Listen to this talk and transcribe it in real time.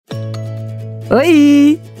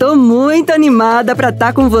Oi! Tô muito animada para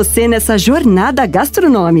estar com você nessa jornada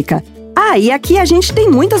gastronômica. E aqui a gente tem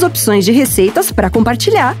muitas opções de receitas para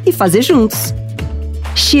compartilhar e fazer juntos.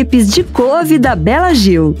 Chips de couve da Bela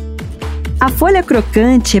Gil. A folha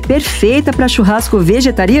crocante é perfeita para churrasco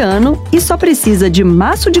vegetariano e só precisa de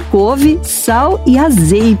maço de couve, sal e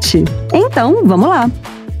azeite. Então, vamos lá!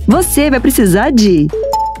 Você vai precisar de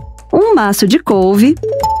um maço de couve,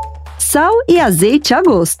 sal e azeite a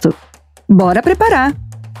gosto. Bora preparar!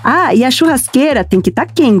 E a churrasqueira tem que estar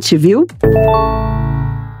quente, viu?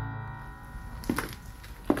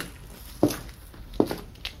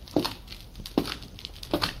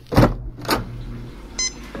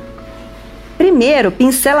 Primeiro,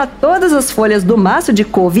 pincela todas as folhas do maço de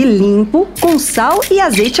couve limpo, com sal e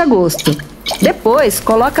azeite a gosto. Depois,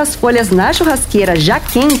 coloca as folhas na churrasqueira já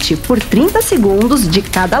quente por 30 segundos de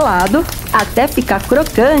cada lado, até ficar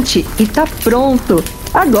crocante e tá pronto!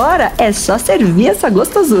 Agora é só servir essa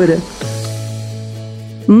gostosura.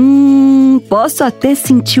 Posso até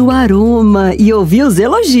sentir o aroma e ouvir os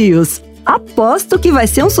elogios. Aposto que vai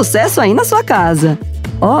ser um sucesso aí na sua casa.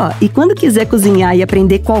 E quando quiser cozinhar e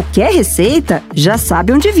aprender qualquer receita, já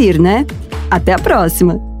sabe onde vir, né? Até a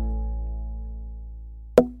próxima!